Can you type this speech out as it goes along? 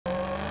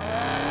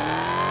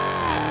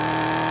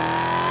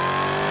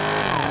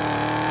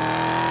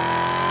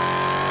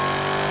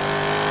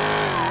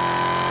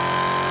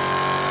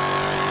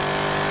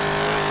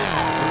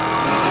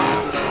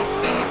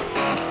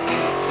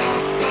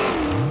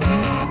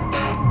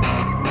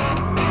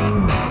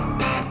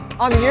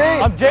I'm Yuri.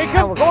 I'm Jacob.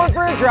 And we're going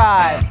for a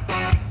drive.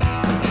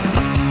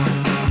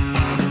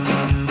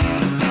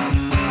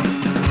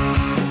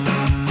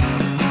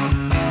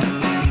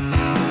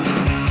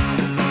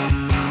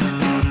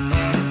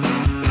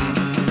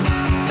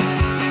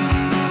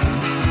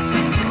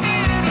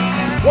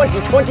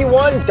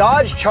 '21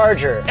 Dodge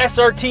Charger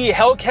SRT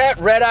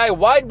Hellcat Redeye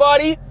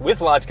Widebody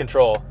with launch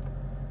control.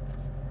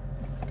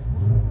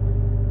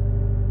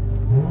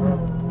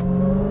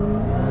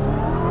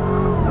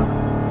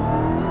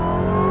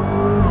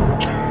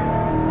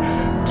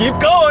 Keep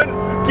going,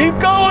 keep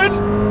going.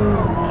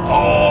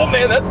 Oh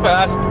man, that's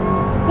fast.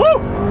 Woo!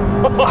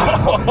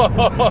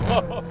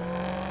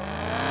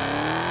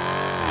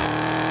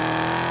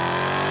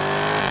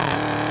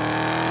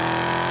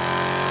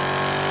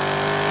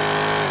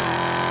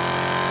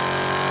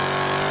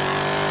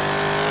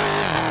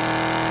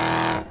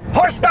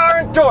 Horsepower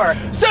and torque.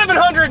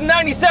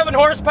 797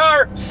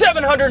 horsepower,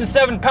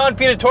 707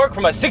 pound-feet of torque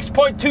from a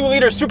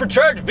 6.2-liter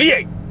supercharged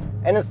V8.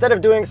 And instead of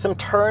doing some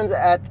turns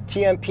at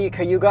TMP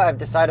Cayuga, I've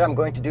decided I'm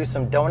going to do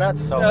some donuts.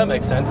 So that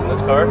makes sense in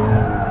this car.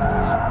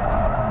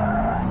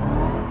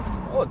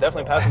 Oh, it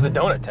definitely passes the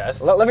donut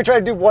test. Let me try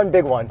to do one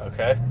big one.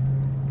 Okay.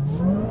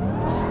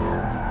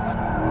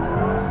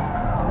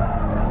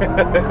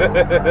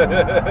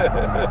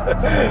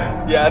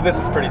 Yeah, this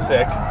is pretty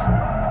sick.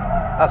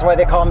 That's why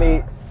they call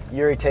me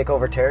Yuri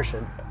Takeover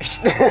Tershin.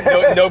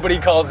 Nobody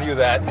calls you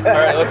that. All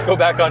right, let's go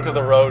back onto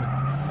the road.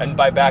 And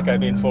by back, I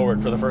mean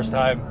forward for the first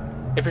time.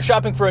 If you're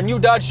shopping for a new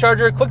Dodge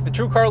Charger, click the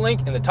TrueCar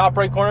link in the top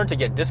right corner to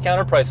get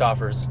discounted price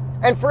offers.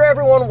 And for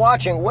everyone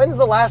watching, when's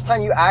the last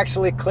time you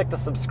actually clicked the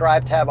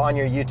subscribe tab on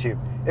your YouTube?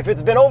 If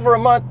it's been over a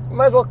month, you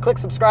might as well click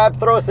subscribe,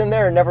 throw us in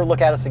there, and never look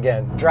at us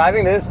again.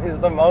 Driving this is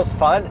the most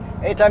fun.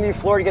 Anytime you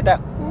floor, you get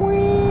that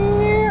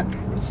whee,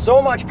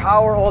 so much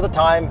power all the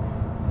time.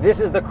 This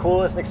is the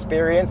coolest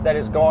experience that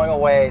is going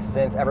away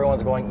since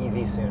everyone's going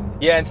EV soon.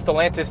 Yeah, and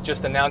Stellantis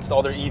just announced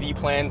all their EV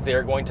plans.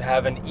 They're going to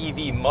have an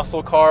EV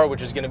muscle car,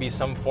 which is going to be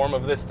some form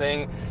of this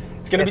thing.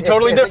 It's going to be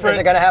totally different. Is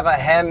it going to have a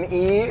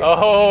Hem-E?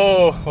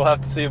 Oh, we'll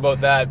have to see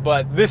about that.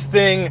 But this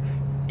thing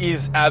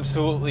is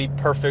absolutely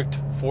perfect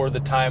for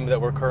the time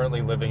that we're currently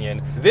living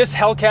in. This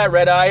Hellcat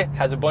Redeye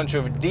has a bunch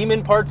of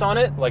Demon parts on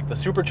it, like the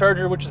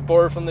supercharger, which is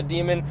borrowed from the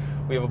Demon.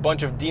 We have a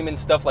bunch of Demon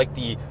stuff like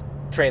the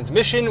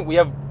transmission. We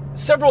have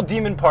several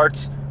Demon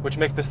parts, which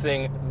make this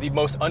thing the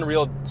most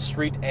unreal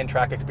street and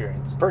track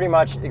experience. Pretty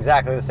much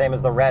exactly the same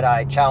as the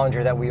Redeye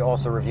Challenger that we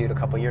also reviewed a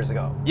couple years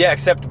ago. Yeah,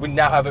 except we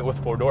now have it with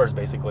 4 doors,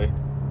 basically.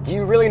 Do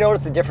you really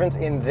notice the difference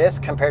in this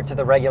compared to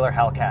the regular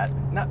Hellcat?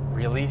 Not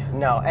really.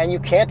 No, and you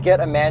can't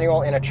get a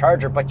manual in a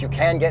Charger, but you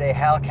can get a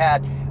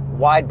Hellcat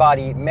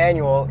Widebody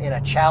manual in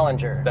a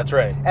Challenger. That's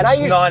right. And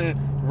it's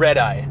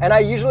non-Redeye. And I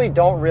usually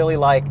don't really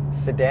like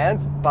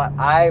sedans, but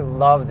I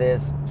love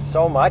this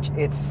so much.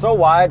 It's so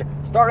wide.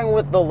 Starting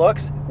with the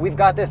looks, we've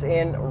got this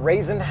in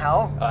Raisin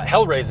Hell.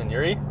 Hell Raisin,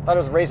 Yuri. I thought it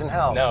was Raisin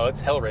Hell. No,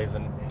 it's Hell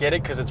Raisin. Get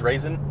it? Because it's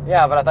raisin?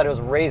 Yeah, but I thought it was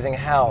Raising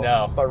Hell.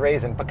 No. But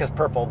Raisin, because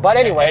purple. But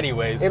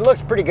anyways, it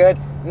looks pretty good.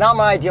 Not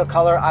my ideal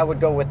color. I would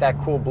go with that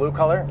cool blue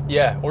color.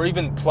 Yeah, or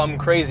even Plum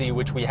Crazy,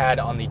 which we had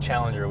on the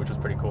Challenger, which was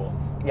pretty cool.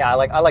 Yeah,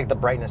 I like the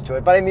brightness to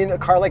it. But I mean, a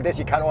car like this,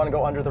 you kind of want to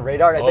go under the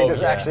radar. And I think this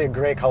is actually a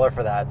great color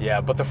for that. Yeah,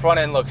 but the front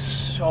end looks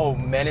so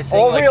menacing.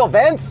 All real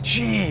vents?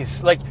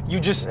 Jeez, like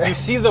you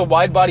see the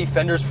wide body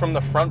fenders from the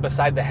front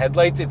beside the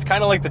headlights. It's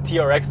kind of like the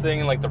TRX thing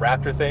and like the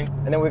Raptor thing.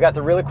 And then we've got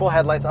the really cool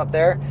headlights up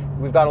there.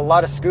 We've got a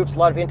lot of scoops, a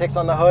lot of intakes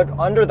on the hood.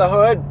 Under the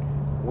hood,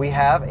 we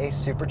have a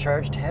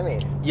supercharged Hemi.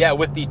 Yeah,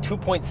 with the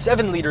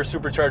 2.7-liter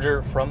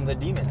supercharger from the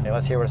Demon. Okay,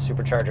 let's hear what a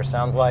supercharger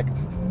sounds like.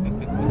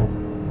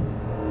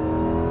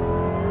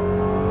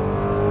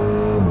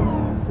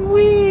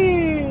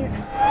 Whee!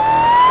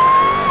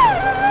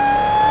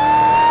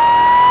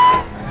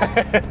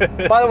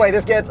 By the way,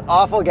 this gets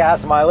awful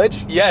gas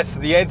mileage. Yes,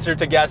 the answer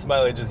to gas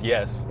mileage is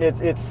yes.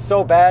 It's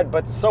so bad,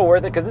 but so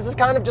worth it, because this is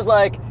kind of just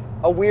like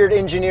a weird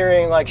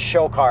engineering like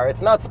show car.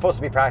 It's not supposed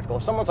to be practical.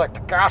 If someone's like,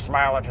 the gas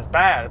mileage is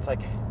bad, it's like,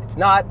 it's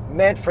not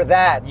meant for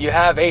that. You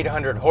have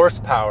 800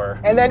 horsepower.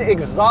 And then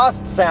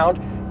exhaust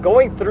sound,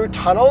 going through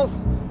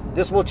tunnels,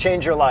 this will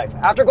change your life.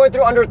 After going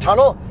through under a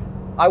tunnel,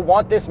 I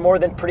want this more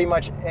than pretty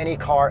much any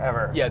car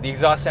ever. Yeah, the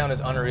exhaust sound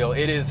is unreal.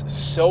 It is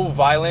so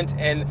violent,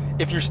 and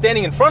if you're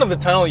standing in front of the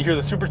tunnel, you hear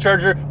the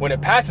supercharger. When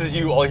it passes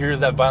you, all you hear is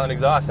that violent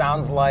exhaust.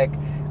 Sounds like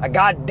a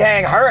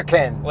goddamn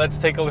hurricane. Let's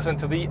take a listen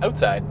to the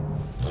outside.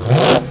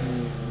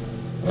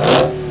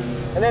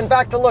 And then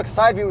back to look,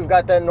 side view, we've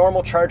got the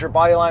normal Charger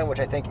body line, which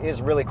I think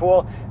is really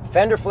cool.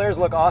 Fender flares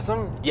look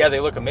awesome. Yeah, they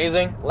look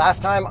amazing.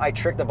 Last time I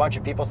tricked a bunch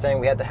of people saying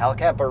we had the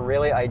Hellcat, but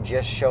really I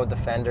just showed the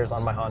fenders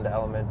on my Honda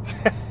Element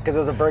because it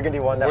was a burgundy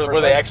one.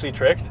 Were they actually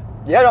tricked?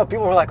 Yeah, no,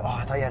 people were like, oh,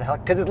 I thought you had a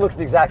Hellcat, because it looks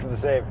exactly the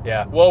same.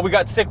 Yeah, well, we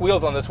got sick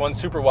wheels on this one,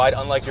 super wide,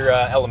 unlike your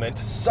Element.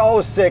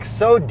 So sick,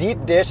 so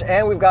deep dish,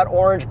 and we've got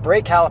orange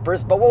brake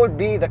calipers, but what would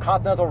be the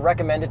Continental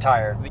recommended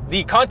tire?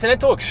 The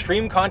Continental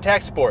Extreme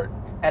Contact Sport.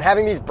 And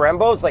having these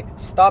Brembos, like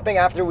stopping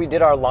after we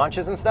did our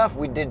launches and stuff,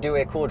 we did do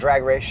a cool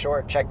drag race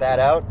short. Check that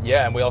out.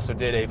 Yeah, and we also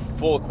did a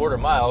full quarter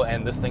mile,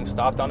 and this thing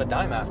stopped on a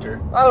dime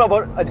after. I don't know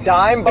about a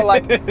dime, but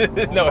like,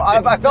 No,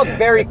 I felt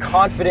very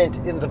confident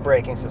in the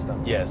braking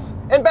system. Yes.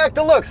 And back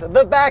to looks,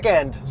 the back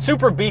end.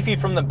 Super beefy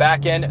from the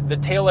back end. The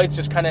taillights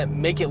just kind of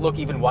make it look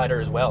even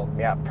wider as well.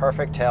 Yeah,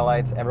 perfect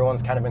taillights.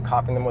 Everyone's kind of been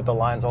copying them with the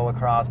lines all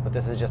across, but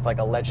this is just like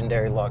a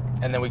legendary look.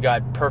 And then we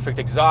got perfect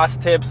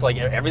exhaust tips. Like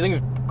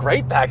everything's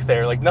great back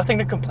there. Like nothing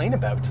to complain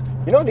about.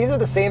 You know, these are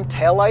the same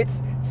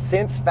taillights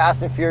since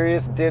Fast and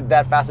Furious did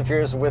that Fast and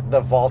Furious with the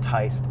Vault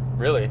heist.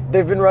 Really?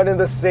 They've been running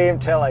the same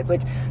taillights.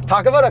 Like,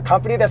 talk about a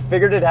company that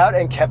figured it out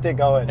and kept it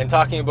going. And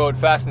talking about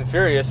Fast and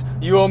Furious,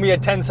 you owe me a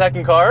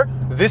 10-second car?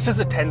 This is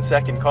a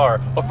 10-second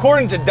car,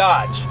 according to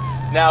Dodge.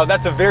 Now,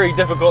 that's a very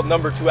difficult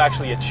number to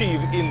actually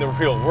achieve in the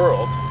real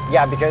world.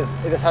 Yeah, because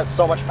this has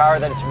so much power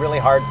that it's really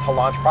hard to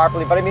launch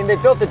properly. But I mean, they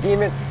built the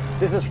Demon.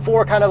 This is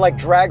for kind of like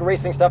drag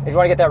racing stuff. If you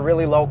want to get that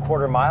really low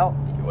quarter mile.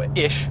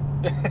 Ish.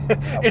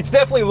 It's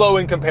definitely low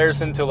in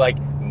comparison to like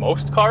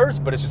most cars,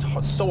 but it's just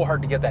so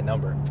hard to get that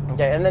number.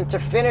 Okay, and then to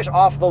finish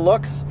off the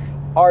looks,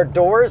 our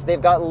doors,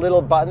 they've got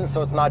little buttons,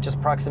 so it's not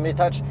just proximity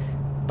touch,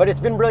 but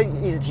it's been really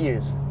easy to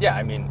use. Yeah,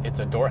 I mean,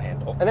 it's a door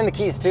handle. And then the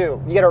keys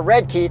too. You get a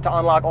red key to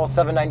unlock all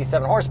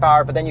 797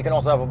 horsepower, but then you can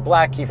also have a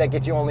black key that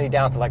gets you only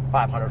down to like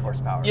 500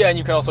 horsepower. Yeah, and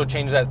you can also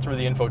change that through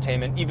the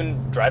infotainment,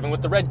 even driving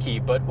with the red key,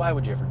 but why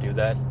would you ever do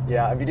that?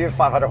 Yeah, if you do have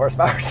 500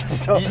 horsepower,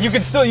 so. You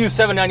can still use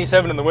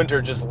 797 in the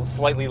winter, just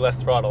slightly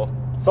less throttle.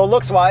 So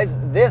looks-wise,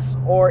 this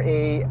or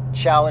a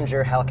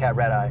Challenger Hellcat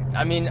Redeye?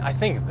 I mean, I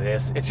think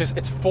this.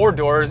 It's 4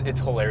 doors. It's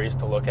hilarious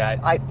to look at.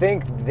 I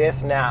think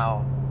this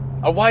now.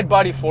 A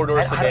wide-body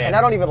 4-door sedan. And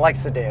I don't even like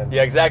sedans.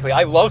 Yeah, exactly.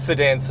 I love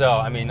sedans, so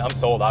I mean, I'm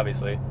sold,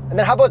 obviously. And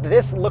then how about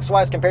this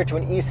looks-wise compared to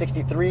an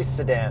E63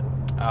 sedan?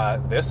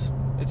 This?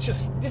 It's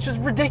just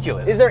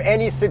ridiculous. Is there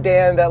any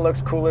sedan that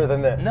looks cooler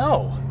than this?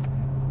 No.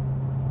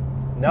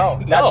 No.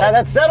 No.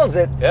 That settles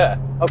it. Yeah.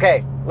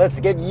 Okay, let's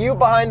get you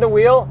behind the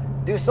wheel,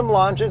 do some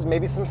launches,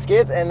 maybe some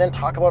skids, and then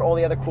talk about all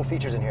the other cool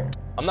features in here.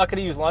 I'm not going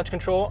to use launch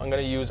control. I'm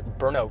going to use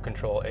burnout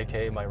control,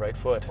 aka my right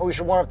foot. Oh, we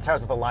should warm up the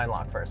tires with a line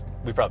lock first.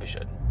 We probably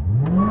should.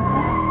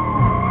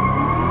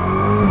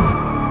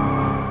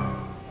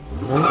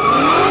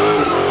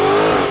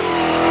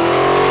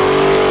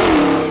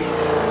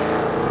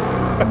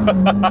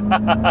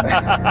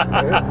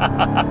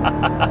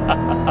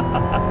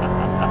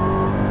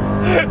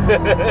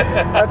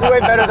 That's way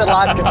better than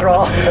launch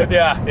control.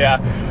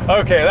 Yeah.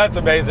 Okay, that's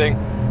amazing.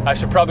 I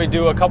should probably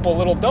do a couple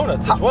little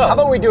donuts as well. How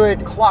about we do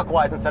it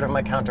clockwise instead of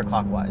my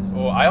counterclockwise?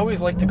 Well, I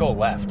always like to go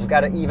left. We've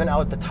got to even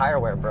out the tire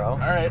wear, bro. All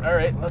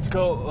right. Let's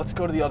go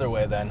to the other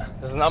way then.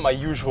 This is not my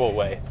usual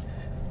way.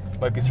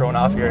 Might be thrown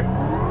off here.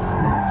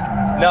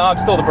 No, I'm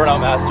still the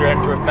burnout master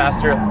and drift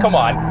master. Come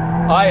on.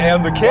 I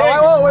am the king.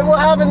 Wait, what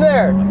happened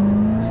there?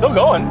 Still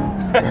going.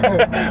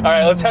 All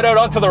right, let's head out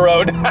onto the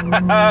road.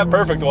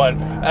 Perfect one,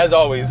 as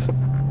always.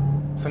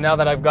 So now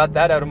that I've got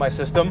that out of my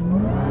system.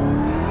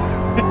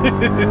 You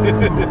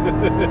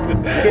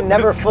can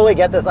never fully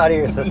get this out of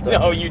your system.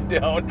 No, you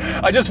don't.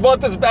 I just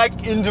want this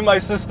back into my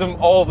system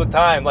all the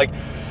time. Like,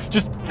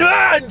 just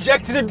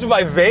inject it into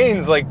my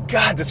veins. Like,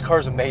 God, this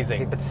car's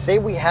amazing. Okay, but say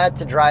we had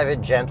to drive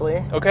it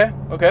gently. Okay.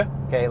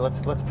 Okay, let's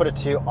put it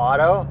to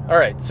auto. All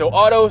right, so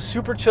auto,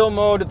 super chill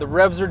mode, the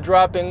revs are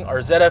dropping, our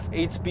ZF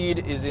 8-speed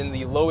is in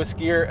the lowest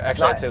gear.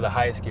 Actually, I'd say the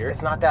highest gear.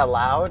 It's not that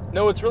loud.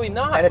 No, it's really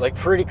not. And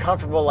it's pretty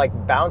comfortable, like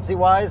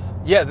bouncy-wise.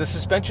 Yeah, the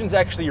suspension's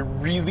actually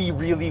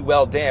really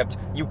well damped.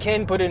 You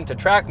can put it into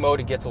track mode,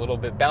 it gets a little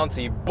bit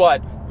bouncy,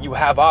 but you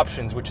have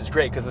options, which is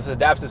great, because this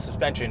adaptive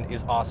suspension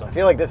is awesome. I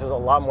feel like this is a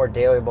lot more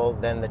dailyable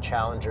than the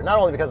Challenger, not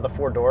only because of the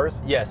 4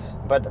 doors. Yes.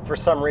 But for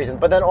some reason.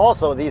 But then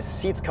also, these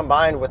seats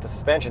combined with the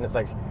suspension, it's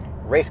like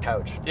race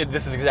couch.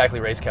 This is exactly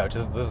race couch.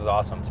 This is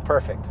awesome. It's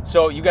perfect.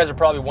 So you guys are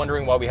probably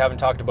wondering why we haven't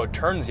talked about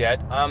turns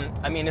yet.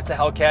 I mean, it's a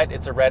Hellcat,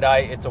 it's a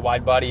Redeye, it's a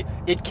wide body.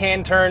 It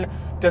can turn.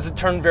 Does it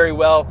turn very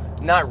well?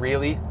 Not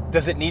really.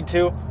 Does it need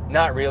to?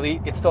 Not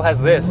really. It still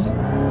has this.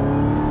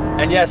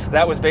 And yes,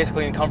 that was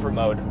basically in comfort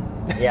mode.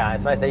 Yeah,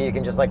 it's nice that you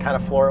can just like kind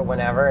of floor it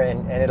whenever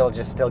and it'll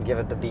just still give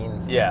it the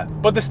beans. Yeah,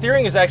 but the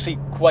steering is actually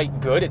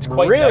quite good. It's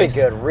quite really nice.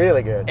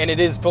 Really good. And it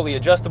is fully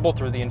adjustable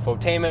through the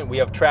infotainment. We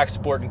have track,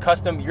 sport, and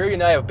custom. Yuri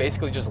and I have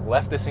basically just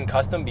left this in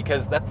custom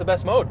because that's the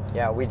best mode.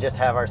 Yeah, we just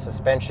have our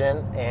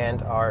suspension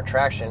and our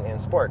traction in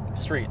sport.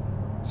 Street.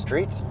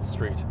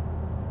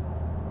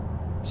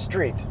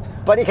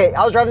 But okay,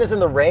 I was driving this in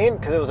the rain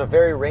because it was a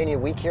very rainy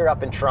week here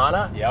up in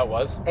Toronto. Yeah, it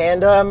was.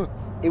 And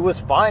it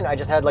was fine. I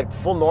just had like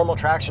full normal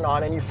traction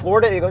on, and you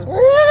floored it, it goes,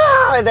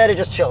 "Meow," and then it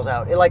just chills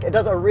out. It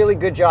does a really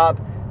good job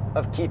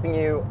of keeping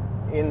you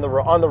on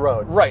the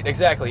road. Right,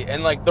 exactly.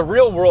 And like the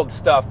real world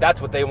stuff, that's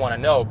what they want to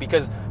know,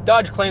 because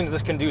Dodge claims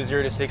this can do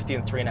 0 to 60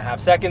 in 3.5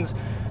 seconds.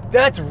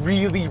 That's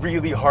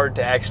really hard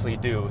to actually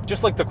do,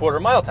 just like the quarter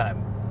mile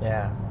time.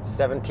 Yeah,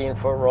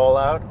 17-foot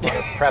rollout on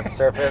its prepped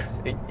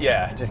surface.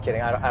 Yeah. Just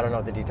kidding. I don't know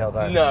what the details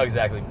are. No,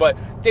 exactly. But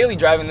daily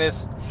driving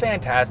this,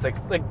 fantastic.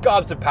 Like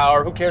gobs of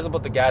power. Who cares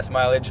about the gas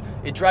mileage?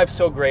 It drives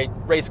so great.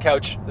 Race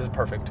couch, this is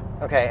perfect.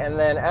 Okay, and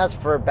then as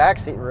for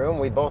backseat room,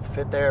 we both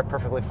fit there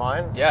perfectly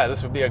fine. Yeah,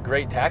 this would be a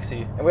great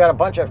taxi. And we got a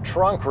bunch of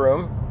trunk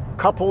room.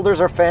 Cup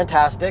holders are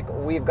fantastic.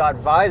 We've got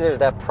visors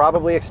that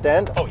probably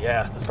extend. Oh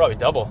yeah, this is probably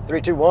double.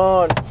 3, 2,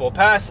 1. Full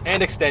pass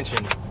and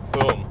extension.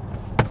 Boom.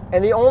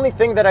 And the only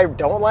thing that I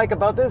don't like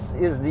about this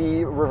is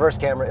the reverse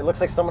camera. It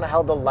looks like someone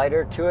held a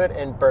lighter to it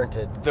and burnt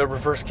it. The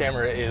reverse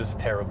camera is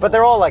terrible. But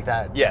they're all like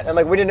that. Yes. And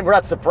like we're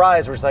not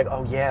surprised. We're just like,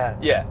 oh yeah.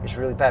 Yeah. It's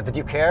really bad. But do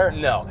you care?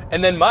 No.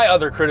 And then my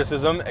other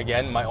criticism,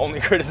 again, my only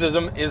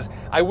criticism, is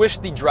I wish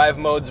the drive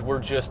modes were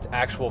just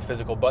actual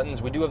physical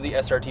buttons. We do have the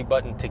SRT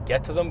button to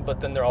get to them, but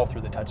then they're all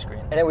through the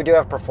touchscreen. And then we do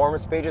have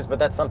performance pages, but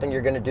that's something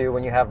you're going to do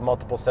when you have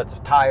multiple sets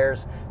of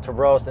tires to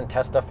roast and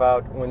test stuff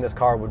out when this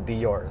car would be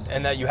yours.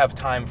 And that you have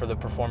time for the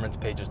performance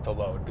pages to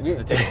load, because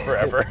it takes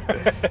forever.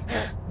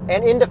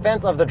 And in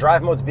defense of the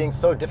drive modes being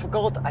so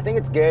difficult, I think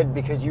it's good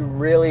because you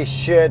really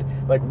should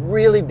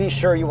really be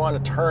sure you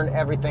want to turn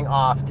everything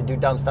off to do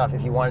dumb stuff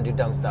if you want to do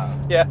dumb stuff.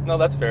 Yeah, no,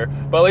 that's fair.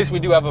 But at least we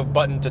do have a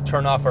button to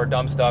turn off our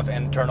dumb stuff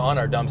and turn on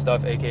our dumb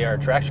stuff, aka our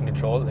traction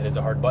control. It is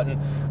a hard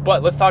button.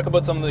 But let's talk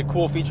about some of the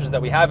cool features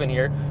that we have in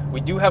here. We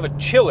do have a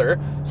chiller,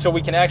 so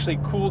we can actually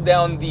cool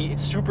down the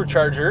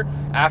supercharger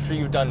after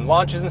you've done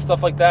launches and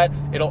stuff like that.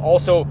 It'll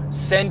also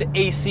send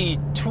AC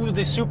to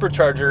the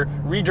supercharger,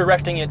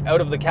 redirecting it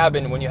out of the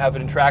cabin when you have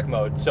it in track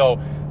mode. So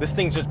this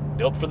thing's just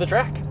built for the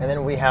track. And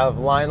then we have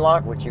line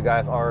lock, which you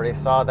guys already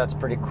saw. That's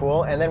pretty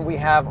cool. And then we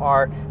have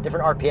our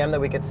different RPM that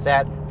we could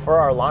set for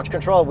our launch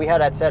control. We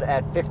had that set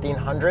at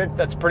 1500.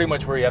 That's pretty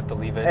much where you have to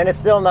leave it. And it's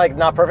still like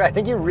not perfect. I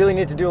think you really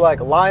need to do like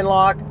line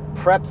lock,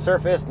 prepped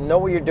surface, know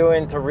what you're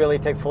doing to really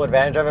take full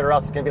advantage of it, or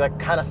else it's gonna be like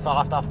kind of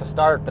soft off the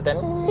start, but then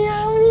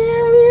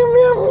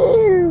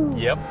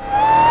Yep.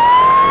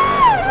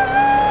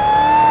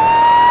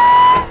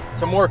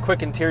 Some more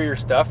quick interior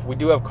stuff. We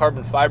do have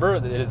carbon fiber.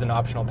 It is an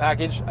optional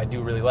package. I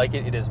do really like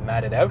it. It is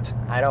matted out.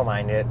 I don't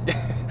mind it.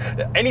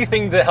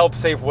 Anything to help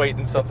save weight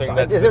in something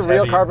that's Is it real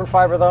heavy. Carbon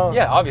fiber though?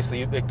 Yeah,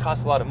 obviously. It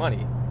costs a lot of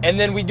money. And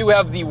then we do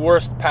have the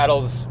worst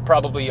paddles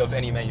probably of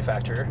any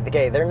manufacturer.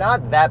 Okay, they're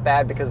not that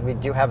bad because we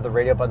do have the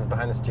radio buttons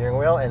behind the steering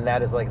wheel, and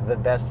that is like the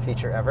best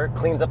feature ever.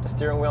 Cleans up the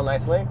steering wheel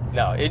nicely.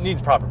 No, it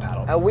needs proper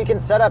paddles. We can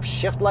set up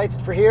shift lights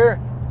for here,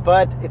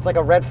 but it's like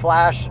a red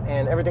flash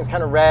and everything's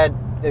kind of red.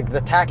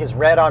 The tack is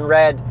red on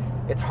red.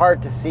 It's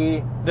hard to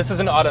see. This is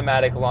an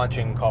automatic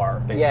launching car,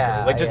 basically.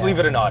 Yeah, like just leave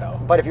it in auto.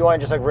 But if you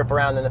want to just like rip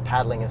around, then the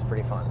paddling is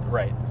pretty fun.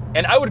 Right.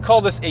 And I would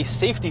call this a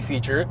safety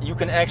feature. You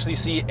can actually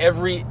see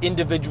every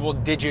individual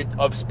digit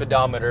of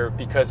speedometer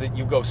because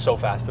you go so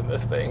fast in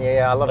this thing.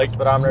 Yeah, I love the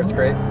speedometer. It's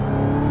great.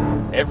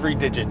 Every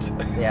digit.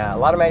 Yeah, a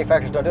lot of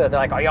manufacturers don't do that. They're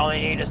like, oh, you only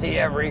need to see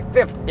every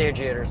 5th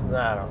digit or something.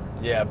 I don't know.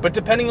 Yeah, but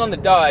depending on the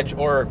Dodge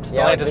or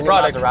Stellantis like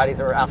product, Maseratis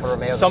or Alfa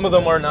Romeos. Some of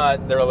them are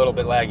not. They're a little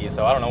bit laggy,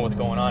 so I don't know what's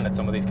going on at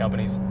some of these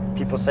companies.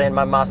 People saying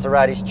my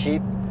Maserati's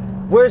cheap.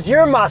 Where's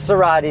your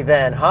Maserati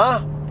then,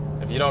 huh?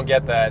 If you don't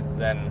get that,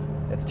 then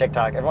it's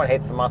TikTok. Everyone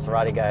hates the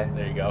Maserati guy.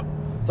 There you go.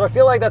 So I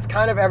feel like that's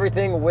kind of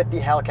everything with the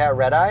Hellcat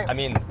Redeye. I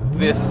mean,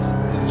 this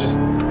is just...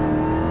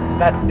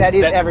 That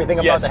is everything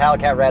about the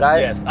Hellcat Redeye.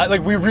 Yes.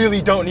 We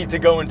really don't need to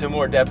go into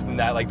more depth than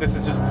that. Like, this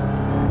is just...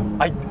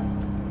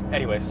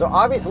 Anyways. So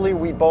obviously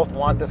we both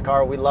want this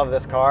car. We love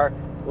this car.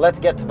 Let's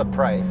get to the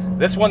price.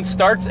 This one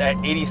starts at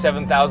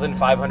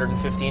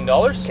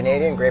 $87,515.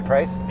 Canadian, great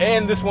price.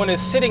 And this one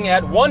is sitting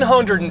at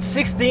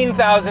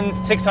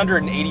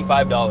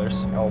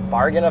 $116,685. Oh,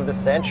 bargain of the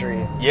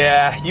century.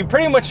 Yeah, you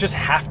pretty much just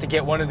have to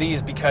get one of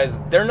these because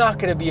they're not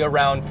going to be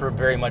around for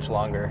very much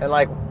longer. And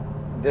like,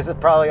 this is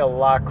probably a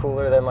lot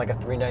cooler than like a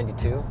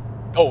 392.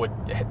 Oh,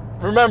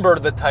 remember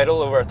the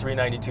title of our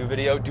 392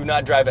 video? Do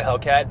not drive a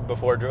Hellcat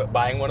before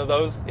buying one of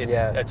those. It's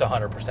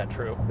 100%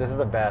 true. This is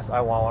the best.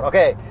 I want one.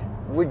 Okay,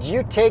 would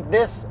you take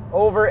this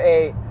over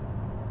a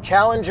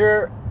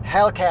Challenger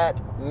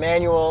Hellcat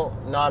manual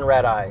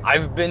non-Redeye?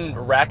 I've been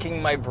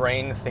racking my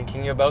brain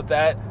thinking about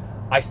that.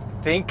 I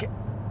think,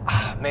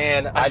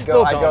 man, I'd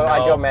go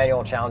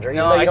manual Challenger.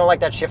 Even though you don't like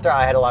that shifter,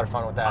 I had a lot of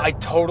fun with that. I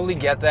totally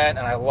get that,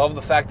 and I love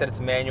the fact that it's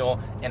manual,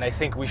 and I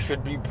think we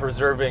should be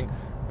preserving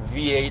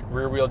V8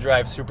 rear-wheel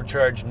drive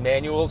supercharged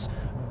manuals,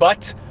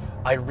 but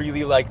I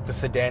really like the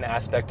sedan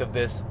aspect of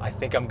this. I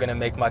think I'm gonna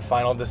make my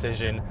final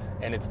decision,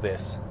 and it's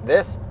this.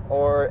 This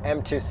or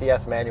M2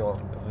 CS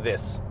manual?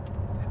 This.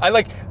 I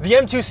like, the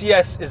M2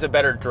 CS is a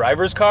better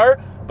driver's car,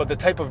 but the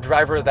type of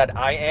driver that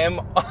I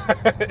am,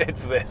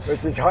 it's this.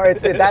 Which is hard.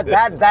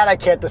 That I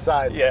can't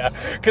decide. Yeah,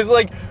 because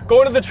like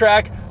going to the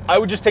track, I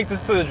would just take this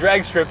to the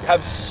drag strip,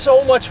 have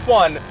so much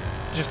fun,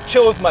 just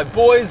chill with my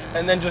boys,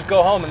 and then just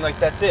go home, and like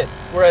that's it.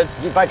 Whereas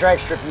by drag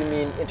strip you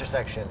mean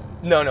intersection.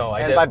 No,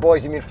 and by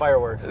boys you mean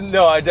fireworks.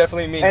 No, I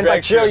definitely mean and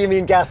drag strip. by chill you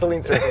mean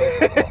gasoline circles.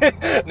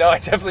 No, I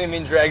definitely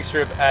mean drag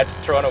strip at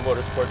Toronto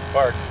Motorsports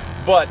Park.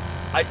 But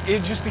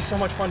it'd just be so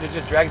much fun to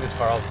just drag this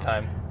car all the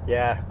time.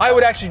 Yeah. I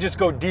would actually just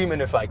go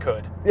Demon if I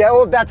could. Yeah,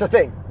 well, that's the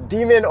thing.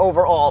 Demon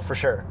overall for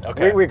sure.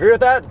 Okay. We agree with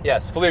that?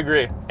 Yes, fully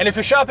agree. And if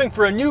you're shopping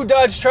for a new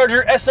Dodge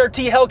Charger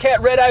SRT Hellcat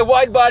Redeye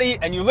Widebody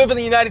and you live in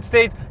the United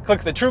States,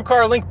 click the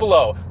TrueCar link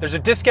below. There's a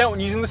discount when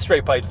using the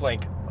StraightPipes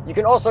link. You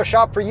can also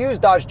shop for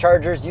used Dodge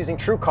Chargers using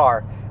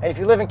TrueCar. And if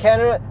you live in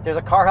Canada, there's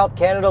a Car Help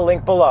Canada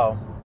link below.